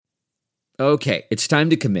Okay, it's time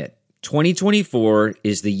to commit. 2024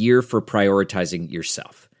 is the year for prioritizing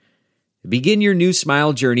yourself. Begin your new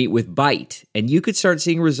smile journey with Byte, and you could start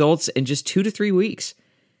seeing results in just 2 to 3 weeks.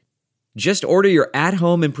 Just order your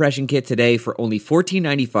at-home impression kit today for only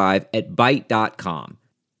 $14.95 at Byte.com.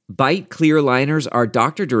 Byte clear liners are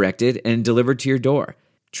doctor-directed and delivered to your door.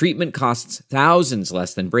 Treatment costs thousands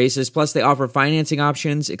less than braces, plus they offer financing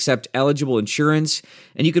options, accept eligible insurance,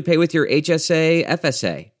 and you could pay with your HSA,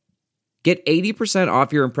 FSA. Get 80%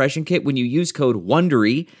 off your impression kit when you use code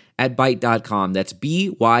WONDERY at Byte.com. That's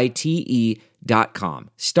BYTE.com.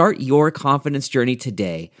 Start your confidence journey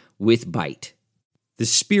today with Byte. The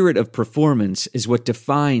spirit of performance is what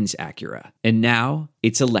defines Acura. And now,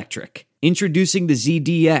 it's electric. Introducing the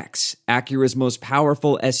ZDX, Acura's most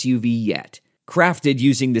powerful SUV yet. Crafted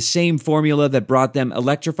using the same formula that brought them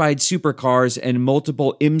electrified supercars and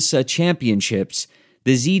multiple IMSA championships,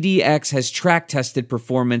 the ZDX has track-tested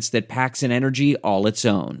performance that packs an energy all its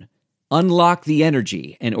own. Unlock the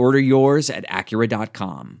energy and order yours at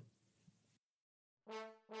Acura.com.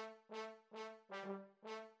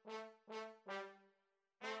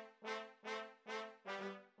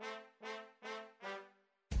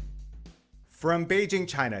 From Beijing,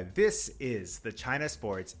 China, this is the China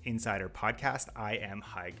Sports Insider Podcast. I am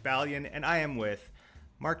Haig Balian, and I am with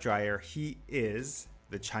Mark Dreyer. He is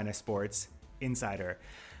the China Sports Insider.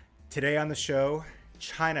 Today on the show,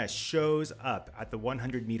 China shows up at the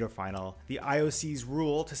 100-meter final. The IOC's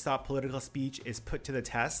rule to stop political speech is put to the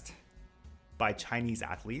test by Chinese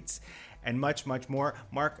athletes, and much, much more.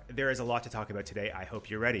 Mark, there is a lot to talk about today. I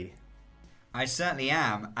hope you're ready. I certainly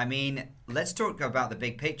am. I mean, let's talk about the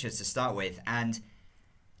big picture to start with. And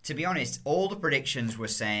to be honest, all the predictions were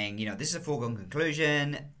saying, this is a foregone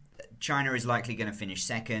conclusion. China is likely going to finish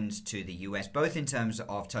second to the US, both in terms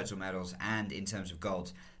of total medals and in terms of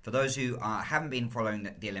gold. For those who haven't been following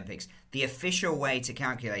the Olympics, the official way to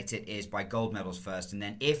calculate it is by gold medals first, and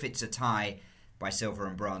then if it's a tie, by silver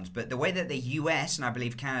and bronze. But the way that the US, and I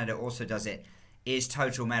believe Canada also does it, is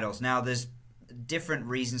total medals. Now, there's different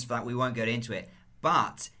reasons for that. We won't go into it.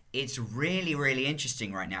 But it's really, really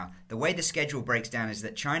interesting right now. The way the schedule breaks down is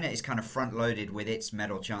that China is kind of front-loaded with its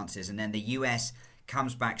medal chances, and then the US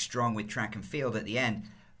comes back strong with track and field at the end.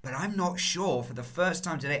 But I'm not sure, for the first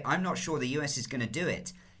time today, I'm not sure the US is going to do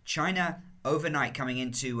it. China, overnight coming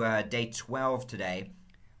into day 12 today,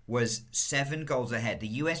 was 7 goals ahead. The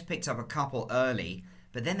US picked up a couple early,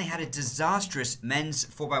 but then they had a disastrous men's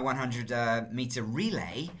 4x100 meter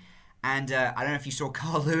relay. And I don't know if you saw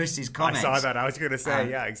Carl Lewis's comments. I saw that. I was going to say,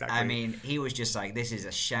 yeah, exactly. I mean, he was just like, this is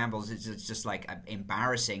a shambles. It's just like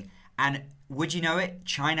embarrassing. And would you know it?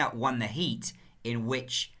 China won the heat in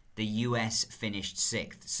which the US finished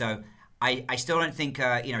 6th. So I still don't think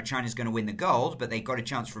China's going to win the gold, but they got a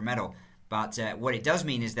chance for a medal. But what it does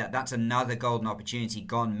mean is that that's another golden opportunity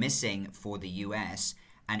gone missing for the US.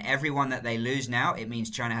 And every one that they lose now, it means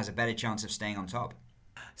China has a better chance of staying on top.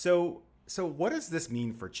 So what does this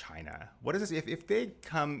mean for China? What does this, if they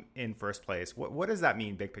come in first place, what does that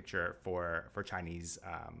mean, big picture, for Chinese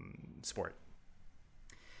sport?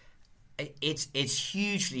 It's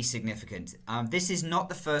hugely significant. This is not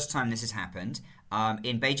the first time this has happened.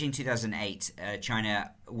 In Beijing 2008,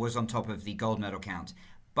 China was on top of the gold medal count.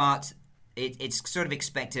 But it's sort of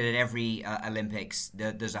expected at every Olympics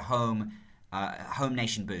that there's a home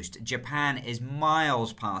nation boost. Japan is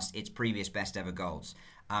miles past its previous best ever golds.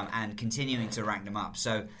 And continuing to rank them up.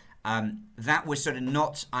 So that was sort of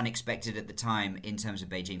not unexpected at the time in terms of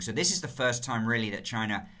Beijing. So this is the first time really that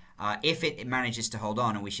China, if it manages to hold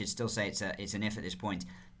on, and we should still say it's an if at this point,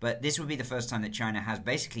 but this would be the first time that China has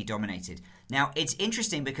basically dominated. Now, it's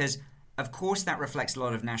interesting because, of course, that reflects a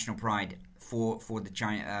lot of national pride for the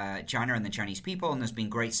China and the Chinese people, and there's been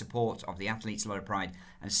great support of the athletes, a lot of pride,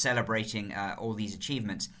 and celebrating all these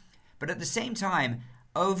achievements. But at the same time,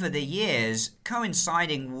 over the years,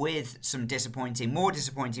 coinciding with some more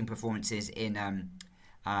disappointing performances in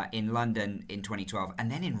London in 2012,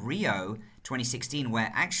 and then in Rio 2016,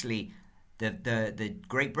 where actually the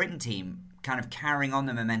Great Britain team, kind of carrying on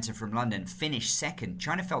the momentum from London, finished second.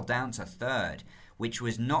 China fell down to third, which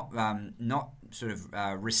was not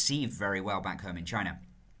received very well back home in China.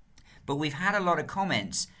 But we've had a lot of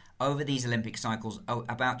comments over these Olympic cycles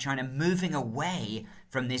about China moving away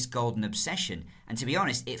from this golden obsession. And to be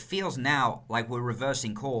honest, it feels now like we're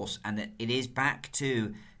reversing course and that it is back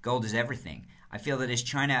to gold is everything. I feel that as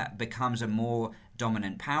China becomes a more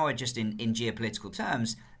dominant power just in geopolitical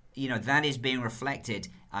terms, that is being reflected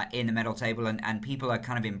in the medal table, and people are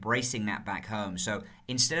kind of embracing that back home. So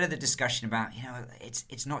instead of the discussion about,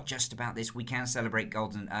 it's not just about this, we can celebrate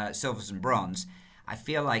gold and silvers and bronze, I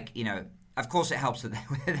feel like, of course, it helps that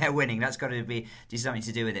they're winning. That's got to do something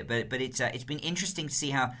to do with it. But it's been interesting to see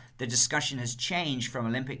how the discussion has changed from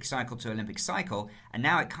Olympic cycle to Olympic cycle, and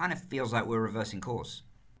now it kind of feels like we're reversing course.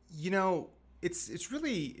 It's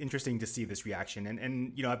really interesting to see this reaction,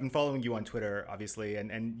 and I've been following you on Twitter, obviously,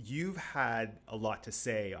 and you've had a lot to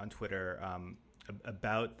say on Twitter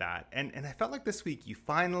about that, and I felt like this week you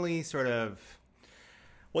finally sort of.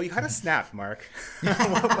 Well, you kind of snapped, Mark.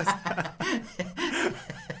 What was that?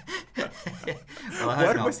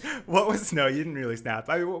 What was? No, you didn't really snap.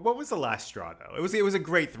 What was the last straw, though? It was a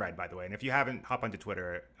great thread, by the way. And if you haven't, hop onto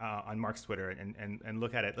Twitter, on Mark's Twitter, and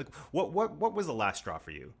look at it. Like, what was the last straw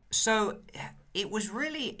for you? So it was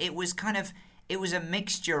a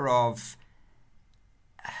mixture of.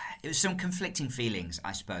 It was some conflicting feelings,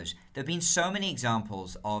 I suppose. There have been so many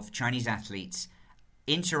examples of Chinese athletes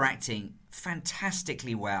interacting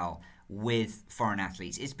fantastically well with foreign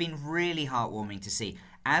athletes. It's been really heartwarming to see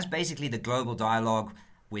as basically the global dialogue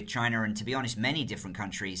with China and, to be honest, many different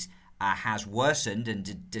countries has worsened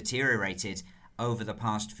and deteriorated over the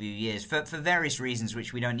past few years for various reasons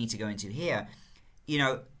which we don't need to go into here.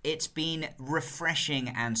 It's been refreshing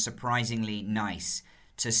and surprisingly nice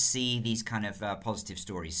to see these kind of positive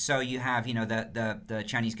stories. So you have, the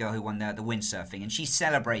Chinese girl who won the windsurfing, and she's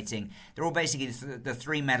celebrating. They're all basically the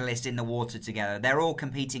three medalists in the water together. They're all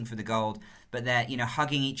competing for the gold, but they're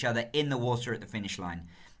hugging each other in the water at the finish line.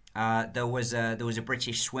 There was a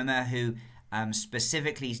British swimmer who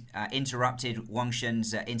specifically interrupted Wang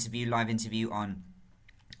Shen's live interview on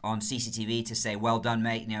CCTV to say, well done,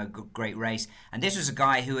 mate, great race. And this was a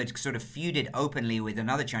guy who had sort of feuded openly with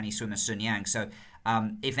another Chinese swimmer, Sun Yang. So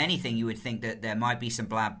if anything, you would think that there might be some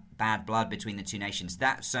bad blood between the two nations.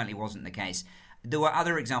 That certainly wasn't the case. There were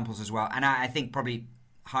other examples as well, and I think probably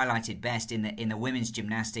highlighted best in the women's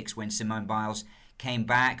gymnastics when Simone Biles came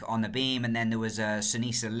back on the beam, and then there was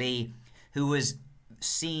Sunisa Lee, who was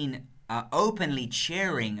seen openly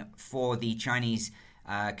cheering for the Chinese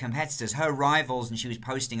competitors, her rivals, and she was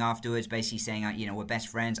posting afterwards basically saying, we're best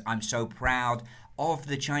friends, I'm so proud of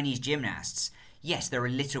the Chinese gymnasts. Yes, they're a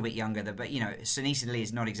little bit younger, but Sunisa Lee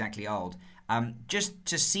is not exactly old. Just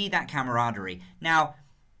to see that camaraderie. Now,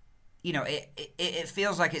 it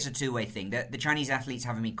feels like it's a two-way thing. The Chinese athletes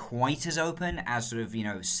haven't been quite as open as sort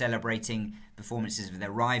of, celebrating performances of their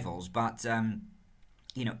rivals, but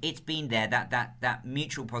it's been there. That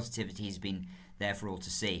mutual positivity has been there for all to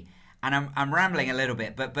see. And I'm rambling a little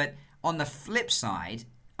bit, but on the flip side,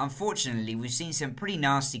 unfortunately, we've seen some pretty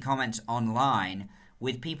nasty comments online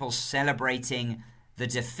with people celebrating the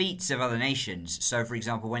defeats of other nations. So, for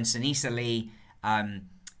example, when Sunisa Lee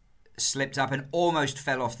slipped up and almost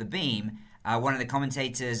fell off the beam, one of the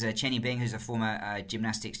commentators, Chen Yibing, who's a former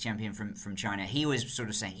gymnastics champion from China, he was sort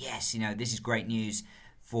of saying, yes, this is great news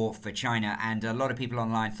for China. And a lot of people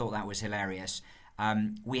online thought that was hilarious.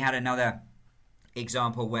 We had another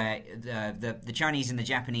example where the Chinese and the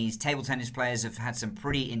Japanese table tennis players have had some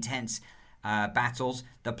pretty intense battles.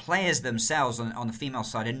 The players themselves on the female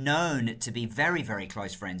side are known to be very, very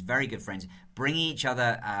close friends, very good friends, bringing each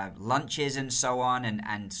other lunches and so on,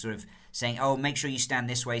 and sort of saying, oh, make sure you stand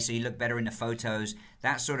this way so you look better in the photos,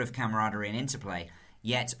 that sort of camaraderie and interplay.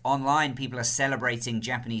 Yet online people are celebrating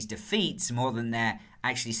Japanese defeats more than they're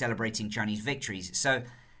actually celebrating Chinese victories. So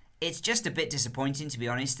it's just a bit disappointing, to be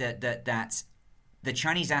honest, that the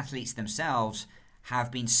Chinese athletes themselves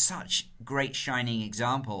have been such great shining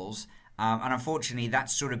examples. And unfortunately,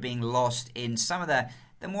 that's sort of being lost in some of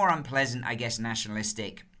the more unpleasant, I guess,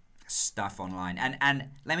 nationalistic stuff online. And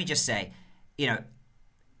let me just say,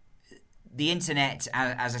 the internet,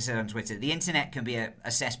 as I said on Twitter, the internet can be a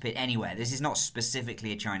cesspit anywhere. This is not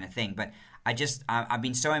specifically a China thing, but I've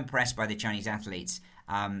been so impressed by the Chinese athletes,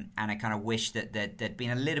 and I kind of wish that there'd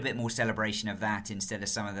been a little bit more celebration of that instead of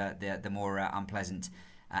some of the more unpleasant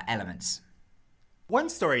elements. One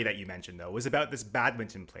story that you mentioned, though, was about this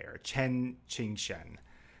badminton player, Chen Qingchen.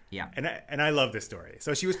 Yeah, and I love this story.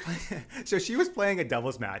 So she was playing a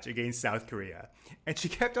doubles match against South Korea, and she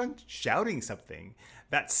kept on shouting something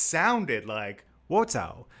that sounded like "wo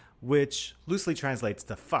zao," which loosely translates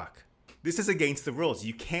to "fuck." This is against the rules.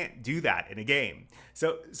 You can't do that in a game.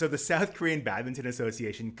 So the South Korean Badminton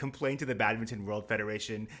Association complained to the Badminton World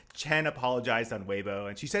Federation. Chen apologized on Weibo,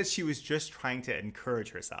 and she said she was just trying to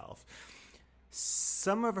encourage herself.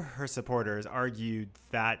 Some of her supporters argued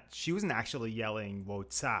that she wasn't actually yelling "wo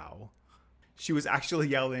cao." She was actually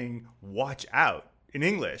yelling "watch out" in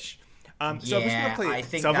English. So I'm just gonna play. I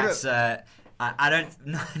think that's. I'm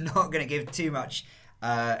not going to give too much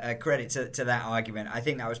credit to that argument. I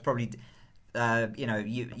think that was probably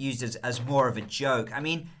used as more of a joke. I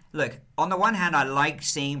mean, look. On the one hand, I like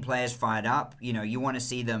seeing players fired up. You want to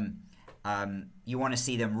see them You want to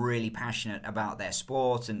see them really passionate about their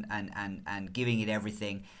sport and giving it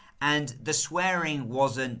everything. And the swearing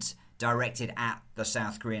wasn't directed at the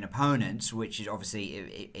South Korean opponents, which is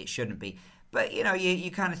obviously it shouldn't be. But,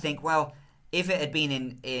 you kind of think, well, if it had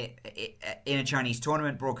been in a Chinese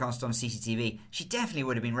tournament broadcast on CCTV, she definitely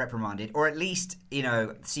would have been reprimanded, or at least,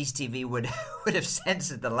 CCTV would have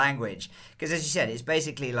censored the language. Because as you said, it's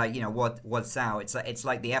basically like, what's out? It's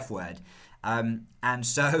like the F word. And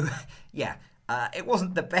so, yeah, it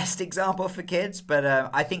wasn't the best example for kids, but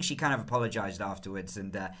I think she kind of apologized afterwards,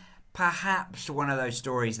 and perhaps one of those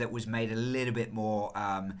stories that was made a little bit more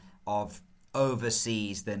of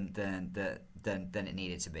overseas than it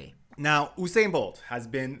needed to be. Now, Usain Bolt has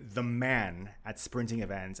been the man at sprinting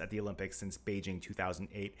events at the Olympics since Beijing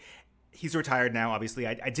 2008. He's retired now, obviously.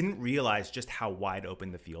 I didn't realize just how wide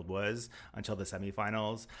open the field was until the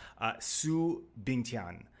semifinals. Su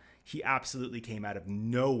Bingtian, he absolutely came out of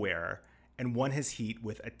nowhere and won his heat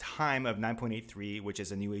with a time of 9.83, which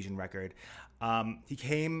is a new Asian record. He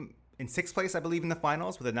came in sixth place, I believe, in the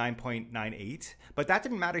finals with a 9.98. But that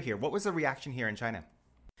didn't matter here. What was the reaction here in China?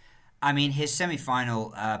 I mean, his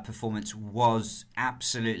semi-final performance was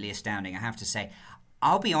absolutely astounding, I have to say.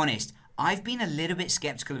 I'll be honest, I've been a little bit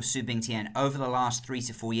skeptical of Su Bingtian over the last 3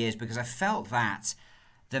 to 4 years because I felt that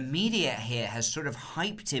the media here has sort of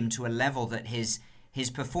hyped him to a level that his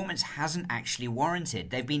performance hasn't actually warranted.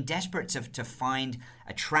 They've been desperate to find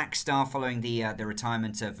a track star following the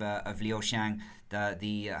retirement of Liu Xiang,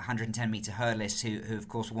 the 110-meter hurdlist, who of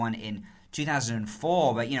course won in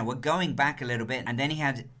 2004. But, we're going back a little bit. And then he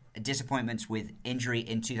had disappointments with injury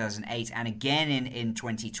in 2008 and again in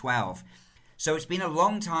 2012. So it's been a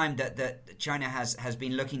long time that China has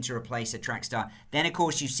been looking to replace a track star. Then, of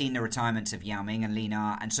course, you've seen the retirements of Yao Ming and Li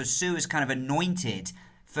Na. And so Su is kind of anointed,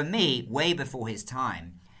 for me, way before his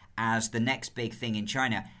time, as the next big thing in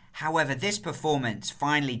China. However, this performance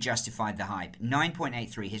finally justified the hype.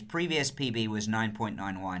 9.83. His previous PB was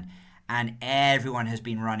 9.91. And everyone has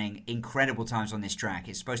been running incredible times on this track.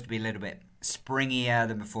 It's supposed to be a little bit springier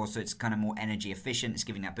than before, so it's kind of more energy efficient. It's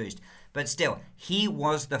giving that boost. But still, he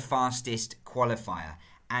was the fastest qualifier.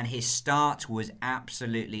 And his start was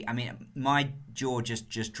absolutely... I mean, my jaw just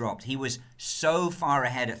dropped. He was so far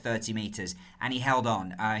ahead at 30 meters, and he held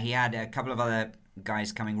on. He had a couple of other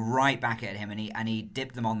guys coming right back at him, and he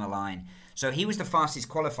dipped them on the line. So he was the fastest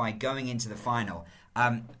qualified going into the final.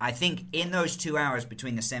 I think in those 2 hours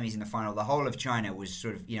between the semis and the final, the whole of China was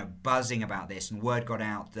sort of, buzzing about this, and word got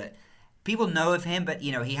out that people know of him, but,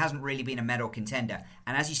 he hasn't really been a medal contender.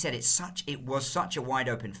 And as you said, it was such a wide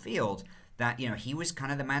open field that, he was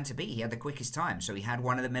kind of the man to beat. He had the quickest time. So he had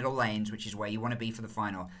one of the middle lanes, which is where you want to be for the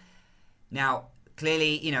final. Now,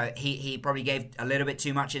 clearly, he probably gave a little bit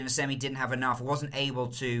too much in the semi, didn't have enough, wasn't able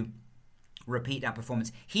to repeat that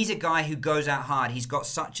performance. He's a guy who goes out hard. He's got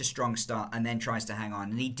such a strong start and then tries to hang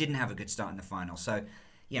on. And he didn't have a good start in the final. So,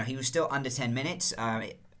 he was still under 10 minutes.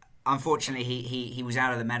 Unfortunately, he was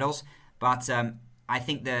out of the medals. But I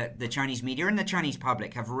think the Chinese media and the Chinese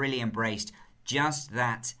public have really embraced just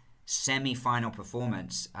that semi-final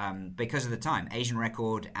performance because of the time. Asian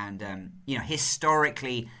record, and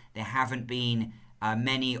historically there haven't been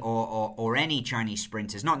many or any Chinese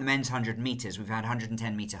sprinters, not in the men's 100 meters. We've had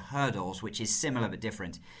 110 meter hurdles, which is similar but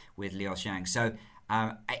different with Liu Xiang. So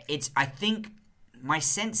I think my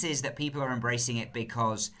sense is that people are embracing it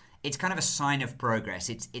because it's kind of a sign of progress.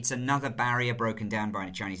 It's another barrier broken down by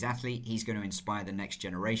a Chinese athlete. He's going to inspire the next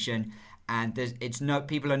generation, and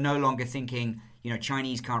people are no longer thinking,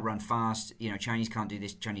 Chinese can't run fast, Chinese can't do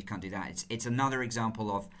this, Chinese can't do that. It's another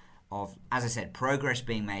example of, as I said, progress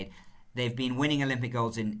being made. They've been winning Olympic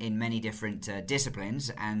golds in many different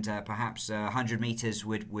disciplines, and perhaps 100 meters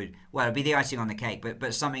would it'd be the icing on the cake,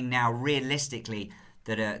 but something now realistically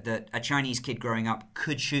that a Chinese kid growing up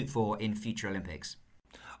could shoot for in future Olympics.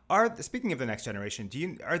 Speaking of the next generation,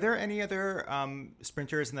 are there any other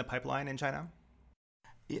sprinters in the pipeline in China?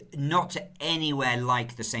 Not to anywhere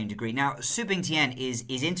like the same degree. Now, Su Bingtian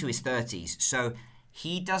is into his 30s, so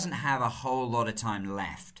he doesn't have a whole lot of time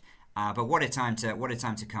left. But what a time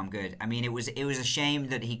to come good. I mean, it was a shame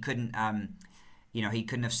that he couldn't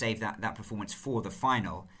have saved that performance for the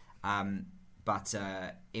final. But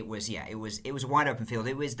it was a wide open field.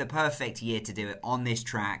 It was the perfect year to do it on this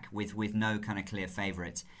track with no kind of clear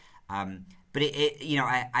favourite. But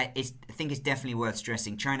I think it's definitely worth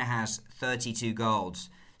stressing. China has 32 golds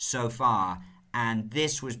so far, and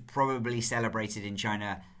this was probably celebrated in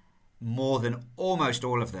China more than almost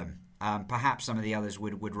all of them. Perhaps some of the others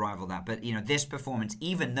would rival that. But, this performance,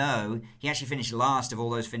 even though he actually finished last of all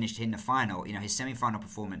those finished in the final, his semi-final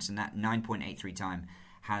performance and that 9.83 time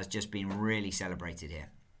has just been really celebrated here.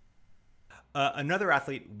 Another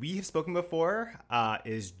athlete we have spoken before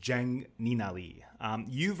is Zheng Ninali.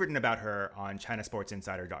 You've written about her on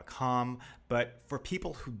ChinaSportsInsider.com, but for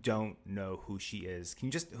people who don't know who she is, can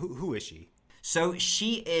you just who is she? So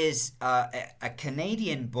she is a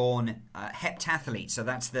Canadian-born heptathlete. So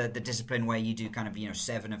that's the discipline where you do kind of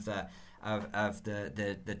 7 of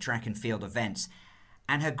the track and field events.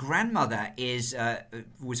 And her grandmother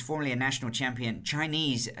was formerly a national champion,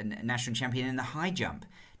 Chinese national champion in the high jump.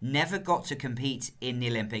 Never got to compete in the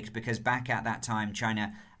Olympics because back at that time,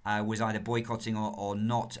 China was either boycotting or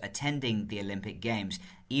not attending the Olympic Games,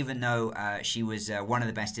 even though she was one of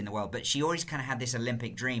the best in the world. But she always kind of had this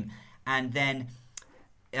Olympic dream. And then,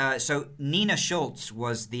 so Nina Schultz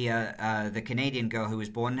was the Canadian girl who was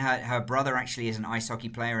born. Her brother actually is an ice hockey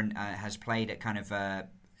player and has played at kind of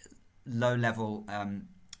low-level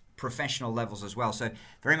professional levels as well. So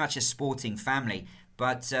very much a sporting family.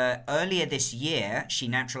 But earlier this year, she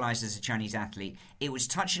naturalized as a Chinese athlete. It was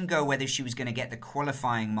touch and go whether she was going to get the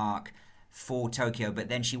qualifying mark for Tokyo, but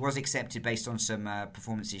then she was accepted based on some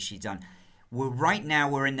performances she'd done. Right now,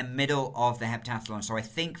 we're in the middle of the heptathlon, so I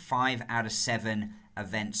think 5 out of 7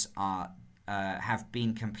 events have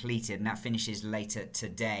been completed, and that finishes later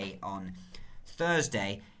today on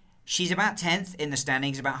Thursday. She's about 10th in the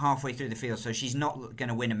standings, about halfway through the field, so she's not going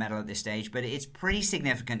to win a medal at this stage, but it's pretty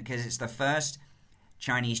significant because it's the first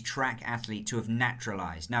Chinese track athlete to have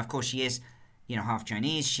naturalized. Now, of course, she is, half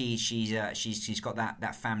Chinese. She's got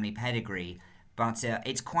that family pedigree, but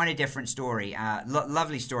it's quite a different story.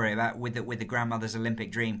 Lovely story about with the grandmother's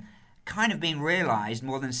Olympic dream, kind of being realized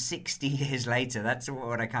more than 60 years later. That's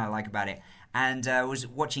what I kind of like about it. And I was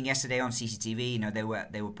watching yesterday on CCTV. They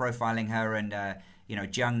were profiling her and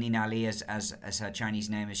Zheng Ninali as her Chinese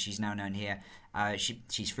name, as she's now known here.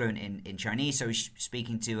 She's fluent in Chinese, so she's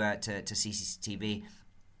speaking to CCTV,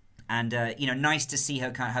 and nice to see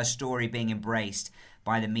her story being embraced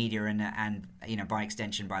by the media and by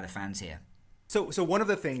extension by the fans here. So one of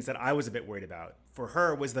the things that I was a bit worried about for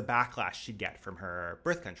her was the backlash she'd get from her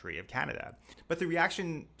birth country of Canada. But the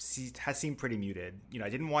reaction has seemed pretty muted. I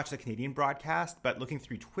didn't watch the Canadian broadcast, but looking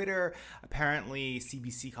through Twitter, apparently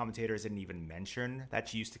CBC commentators didn't even mention that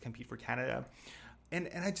she used to compete for Canada. And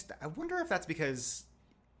I wonder if that's because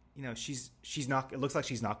she's not. It looks like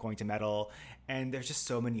she's not going to medal, and there's just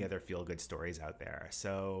so many other feel good stories out there.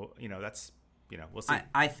 So that's we'll see.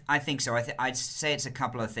 I think so. I'd say it's a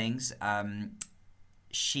couple of things.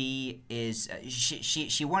 She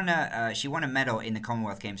won a medal in the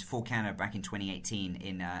Commonwealth Games for Canada back in 2018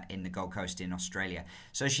 in the Gold Coast in Australia.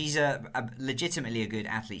 So she's legitimately a good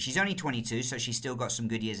athlete. She's only 22, so she's still got some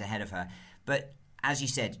good years ahead of her. But as you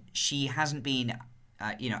said, she hasn't been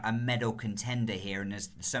a medal contender here, and there's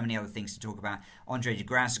so many other things to talk about. Andre De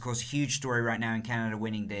Grasse, of course, huge story right now in Canada,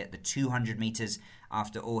 winning the 200 meters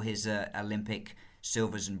after all his Olympic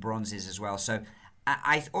silvers and bronzes as well. So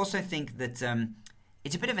I also think that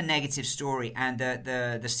it's a bit of a negative story, and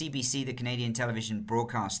the CBC, the Canadian television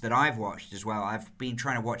broadcast that I've watched as well, I've been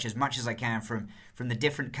trying to watch as much as I can from the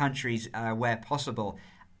different countries where possible.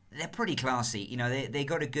 They're pretty classy. They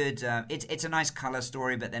got a good... it's a nice colour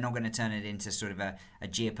story, but they're not going to turn it into sort of a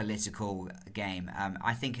geopolitical game.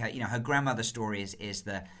 I think her grandmother's story is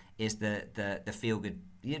the feel-good...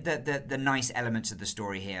 The nice elements of the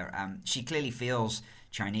story here. She clearly feels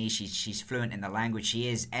Chinese. She's fluent in the language. She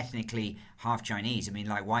is ethnically half Chinese. I mean,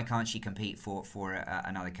 why can't she compete for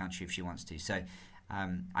another country if she wants to? So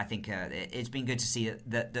I think it's been good to see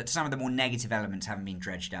that some of the more negative elements haven't been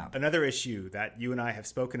dredged up. Another issue that you and I have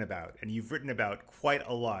spoken about, and you've written about quite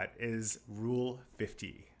a lot, is Rule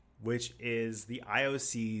 50, which is the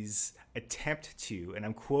IOC's attempt to, and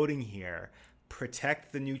I'm quoting here,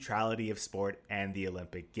 protect the neutrality of sport and the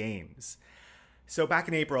Olympic Games. So back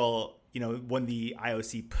in April, when the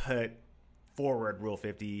IOC put forward Rule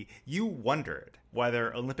 50, you wondered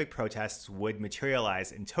whether Olympic protests would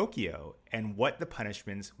materialize in Tokyo and what the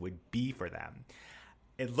punishments would be for them.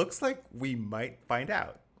 It looks like we might find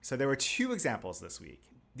out. So there were 2 examples this week.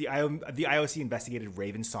 The IOC investigated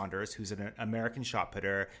Raven Saunders, who's an American shot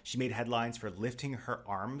putter. She made headlines for lifting her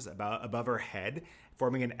arms above her head,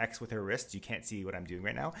 forming an X with her wrists. You can't see what I'm doing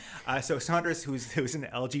right now. So Saunders, who's an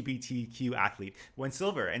LGBTQ athlete, won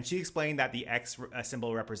silver. And she explained that the X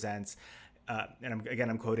symbol represents, and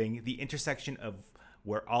I'm quoting, the intersection of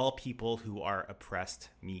where all people who are oppressed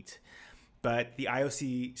meet. But the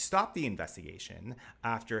IOC stopped the investigation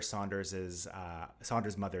after Saunders'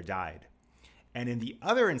 mother died. And in the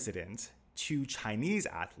other incident, 2 Chinese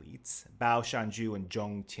athletes, Bao Shanju and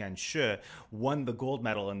Zhong Tianshi, won the gold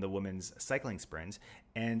medal in the women's cycling sprint.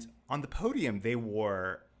 And on the podium, they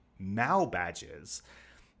wore Mao badges.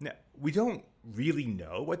 Now, we don't really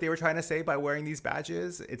know what they were trying to say by wearing these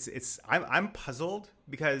badges. I'm puzzled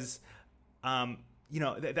because the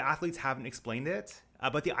athletes haven't explained it,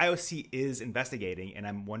 but the IOC is investigating, and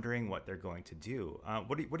I'm wondering what they're going to do.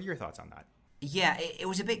 What are your thoughts on that? Yeah, it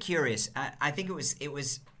was a bit curious. I think it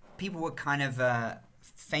was people were kind of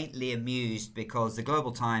faintly amused because the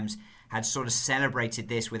Global Times had sort of celebrated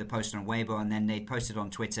this with a post on Weibo, and then they posted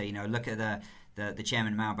on Twitter, look at the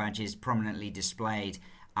Chairman Mao badges prominently displayed.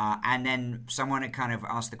 And then someone had kind of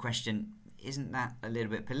asked the question, isn't that a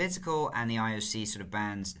little bit political? And the IOC sort of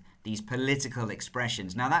bans these political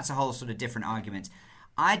expressions. Now, that's a whole sort of different argument.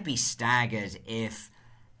 I'd be staggered if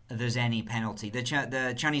there's any penalty.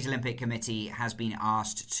 The Chinese Olympic Committee has been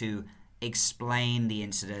asked to explain the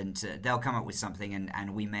incident. They'll come up with something,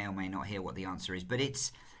 and we may or may not hear what the answer is. But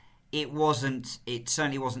it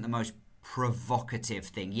certainly wasn't the most provocative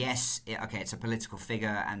thing. Yes, it's a political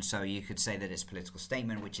figure, and so you could say that it's a political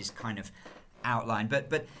statement, which is kind of outlined. But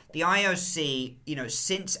the IOC,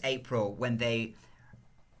 since April, when they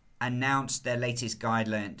announced their latest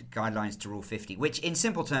guidelines to Rule 50, which in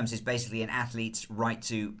simple terms is basically an athlete's right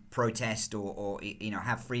to protest or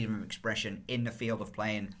have freedom of expression in the field of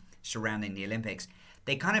play and surrounding the Olympics.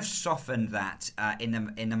 They kind of softened that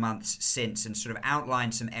in the months since and sort of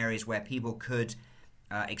outlined some areas where people could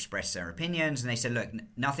express their opinions, and they said, look,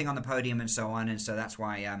 nothing on the podium and so on, and so that's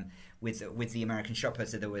why with the American shot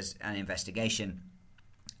putter there was an investigation.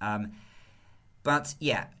 But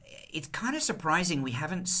yeah, it's kind of surprising we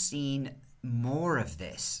haven't seen more of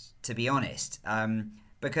this, to be honest,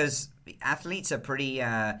 because athletes are pretty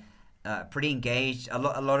engaged. A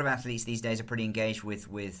lot of athletes these days are pretty engaged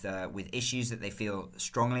with issues that they feel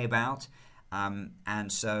strongly about,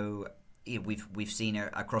 and so we've seen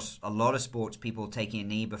across a lot of sports people taking a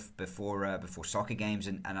knee before soccer games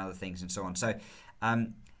and other things and so on. So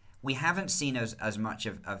we haven't seen as much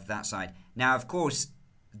of that side. Now, of course,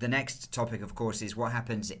 the next topic, of course, is what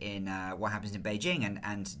happens in Beijing,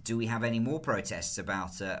 and do we have any more protests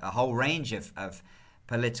about a whole range of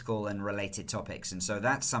political and related topics? And so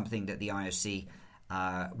that's something that the IOC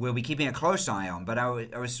will be keeping a close eye on. But I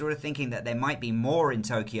was sort of thinking that there might be more in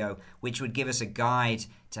Tokyo, which would give us a guide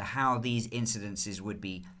to how these incidences would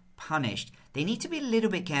be punished. They need to be a little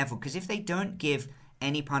bit careful, because if they don't give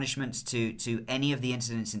any punishments to any of the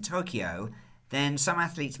incidents in Tokyo, then some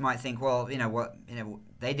athletes might think, well,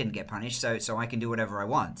 they didn't get punished, so I can do whatever I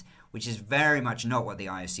want, which is very much not what the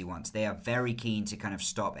IOC wants. They are very keen to kind of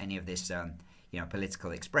stop any of this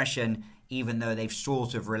political expression, even though they've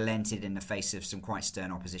sort of relented in the face of some quite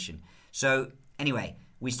stern opposition. So anyway,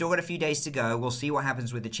 we still got a few days to go. We'll see what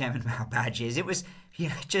happens with the Chairman Mao badges. It was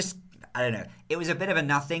I don't know. It was a bit of a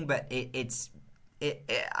nothing, but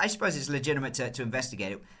I suppose it's legitimate to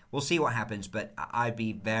investigate it. We'll see what happens, but I'd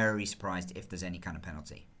be very surprised if there's any kind of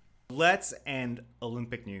penalty. Let's end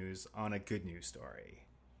Olympic news on a good news story.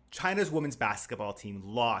 China's women's basketball team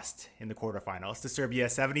lost in the quarterfinals to Serbia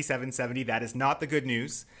 77-70. That is not the good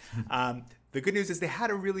news. The good news is they had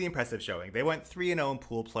a really impressive showing. They went 3-0 in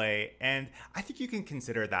pool play, and I think you can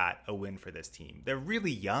consider that a win for this team. They're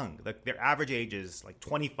really young. Like, their average age is like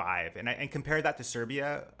 25, and compare that to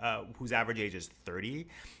Serbia, whose average age is 30.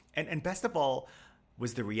 And best of all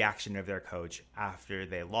was the reaction of their coach after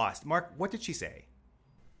they lost. Mark, what did she say?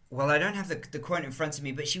 Well, I don't have the quote in front of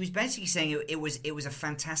me, but she was basically saying it was a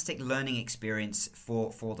fantastic learning experience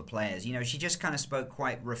for the players. She just kind of spoke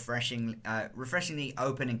quite refreshingly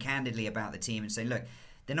open and candidly about the team and saying, look,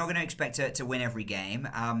 they're not going to expect to win every game,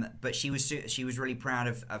 but she was really proud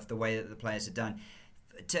of the way that the players had done.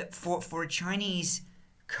 For a Chinese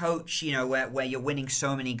coach, where you're winning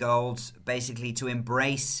so many golds, basically to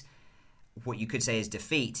embrace what you could say is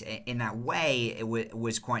defeat in that way, it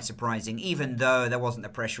was quite surprising, even though there wasn't the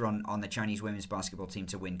pressure on the Chinese women's basketball team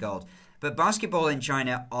to win gold. But basketball in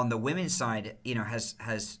China on the women's side,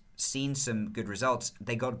 has seen some good results.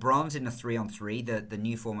 They got bronze in the 3-on-3, the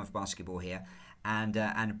new form of basketball here, and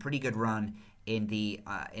a pretty good run in the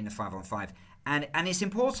 5-on-5. And it's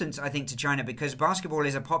important, I think, to China because basketball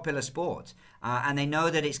is a popular sport, and they know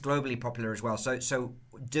that it's globally popular as well. So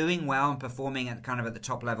doing well and performing at the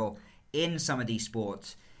top level in some of these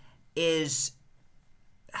sports is,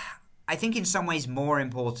 I think, in some ways more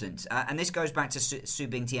important. And this goes back to Su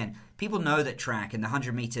Bingtian. People know that track and the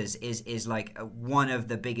 100 meters is like one of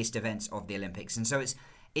the biggest events of the Olympics, and so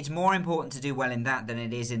it's more important to do well in that than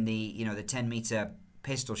it is in the the 10 meter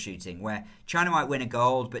pistol shooting, where China might win a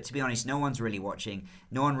gold, but to be honest, no one's really watching,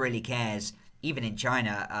 no one really cares, even in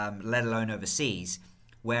China, let alone overseas.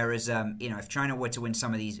 Whereas if China were to win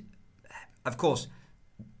some of these, of course,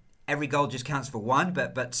 every gold just counts for one,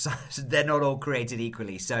 but they're not all created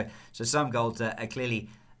equally. So some golds are clearly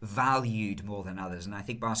valued more than others. And I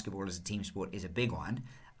think basketball as a team sport is a big one.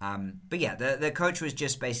 But yeah, the coach was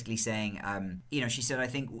just basically saying, she said, I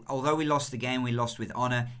think although we lost the game, we lost with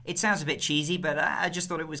honor. It sounds a bit cheesy, but I just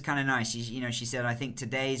thought it was kind of nice. She said, I think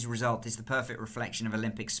today's result is the perfect reflection of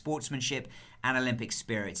Olympic sportsmanship and Olympic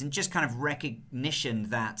spirits, and just kind of recognition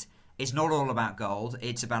that it's not all about gold.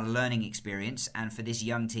 It's about a learning experience. And for this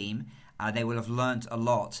young team, they will have learnt a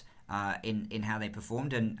lot in how they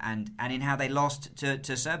performed and in how they lost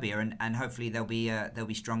to Serbia. And hopefully they'll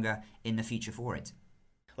be stronger in the future for it.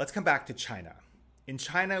 Let's come back to China. In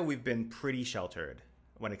China, we've been pretty sheltered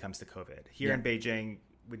when it comes to COVID. Here in Beijing,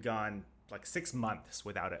 we'd gone like 6 months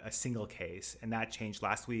without a single case, and that changed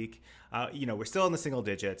last week. We're still in the single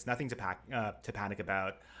digits, nothing to panic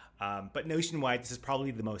about. But nationwide, this is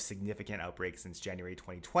probably the most significant outbreak since January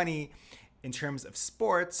 2020. In terms of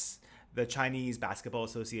sports, the Chinese Basketball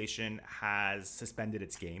Association has suspended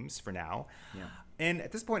its games for now. Yeah. And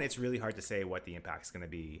at this point, it's really hard to say what the impact is going to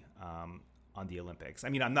be on the Olympics. I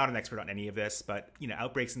mean, I'm not an expert on any of this, but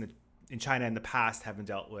outbreaks in China in the past have been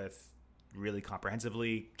dealt with really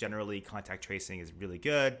comprehensively. Generally, contact tracing is really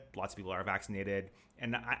good. Lots of people are vaccinated,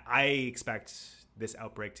 and I expect this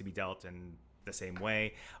outbreak to be dealt in the same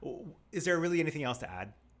way. Is there really anything else to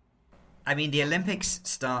add? I mean, the Olympics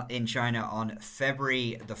start in China on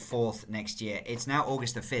February the 4th next year. It's now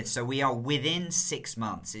August the 5th, so we are within 6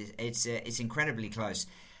 months. It's incredibly close.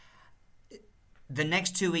 The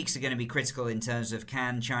next 2 weeks are going to be critical in terms of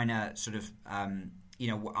can China sort of,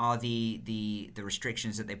 are the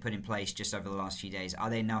restrictions that they put in place just over the last few days, are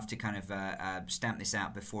they enough to kind of stamp this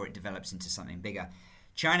out before it develops into something bigger?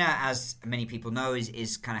 China, as many people know,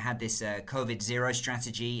 is kind of had this COVID zero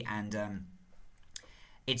strategy, and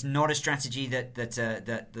it's not a strategy that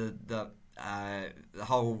the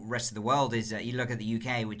whole rest of the world is. You look at the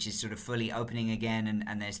UK, which is sort of fully opening again,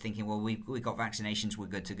 and there's thinking, well, we've got vaccinations, we're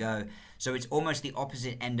good to go. So it's almost the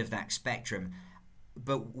opposite end of that spectrum.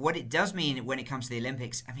 But what it does mean when it comes to the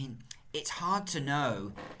Olympics, I mean, it's hard to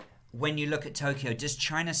know when you look at Tokyo, does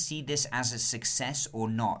China see this as a success or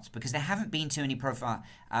not? Because there haven't been too many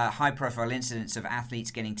high-profile incidents of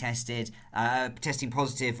athletes getting testing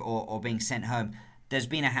positive or being sent home. There's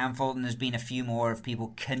been a handful, and there's been a few more of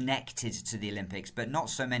people connected to the Olympics, but not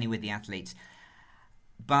so many with the athletes.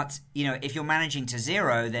 But, if you're managing to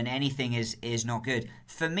zero, then anything is not good.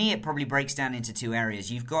 For me, it probably breaks down into two areas.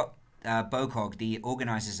 You've got BOCOG, the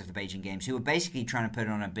organizers of the Beijing Games, who are basically trying to put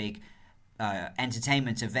on a big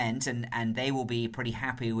entertainment event, and they will be pretty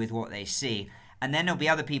happy with what they see. And then there'll be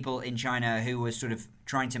other people in China who are sort of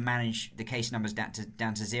trying to manage the case numbers down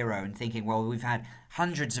to zero and thinking, well, we've had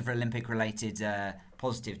hundreds of Olympic-related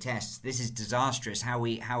positive tests. This is disastrous. How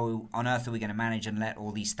on earth are we going to manage and let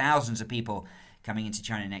all these thousands of people coming into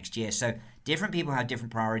China next year? So different people have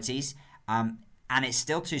different priorities, and it's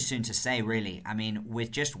still too soon to say, really. I mean, we're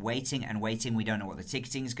just waiting and waiting. We don't know what the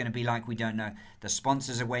ticketing is going to be like. We don't know. The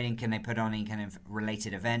sponsors are waiting. Can they put on any kind of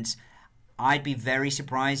related events? I'd be very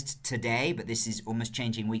surprised today, but this is almost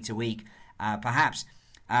changing week to week, perhaps,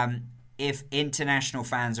 if international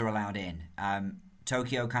fans are allowed in.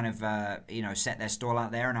 Tokyo kind of, set their stall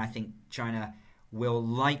out there, and I think China will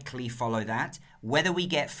likely follow that. Whether we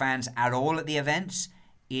get fans at all at the events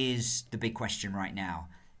is the big question right now.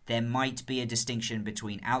 There might be a distinction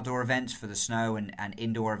between outdoor events for the snow and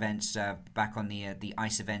indoor events back on the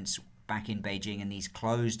ice events back in Beijing, and these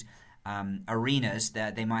closed arenas.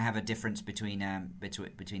 That they might have a difference between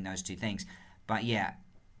those two things. But yeah,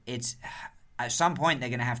 it's at some point they're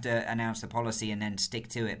going to have to announce the policy and then stick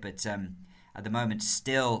to it. But at the moment,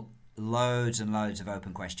 still loads and loads of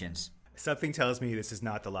open questions. Something tells me this is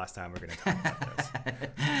not the last time we're going to talk about this.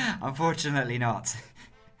 Unfortunately not.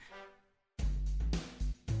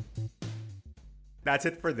 That's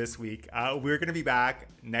it for this week. We're going to be back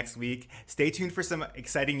next week. Stay tuned for some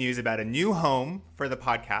exciting news about a new home for the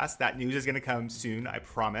podcast. That news is going to come soon, I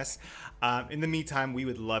promise. In the meantime, we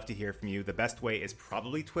would love to hear from you. The best way is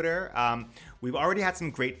probably Twitter. We've already had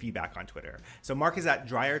some great feedback on Twitter. So Mark is at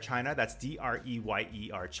Dreyer China. That's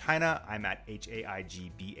DREYER China. I'm at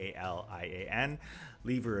HAIGBALIAN.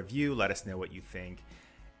 Leave a review. Let us know what you think.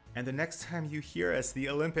 And the next time you hear us, the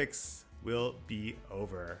Olympics will be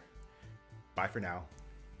over. Bye for now.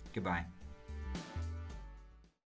 Goodbye.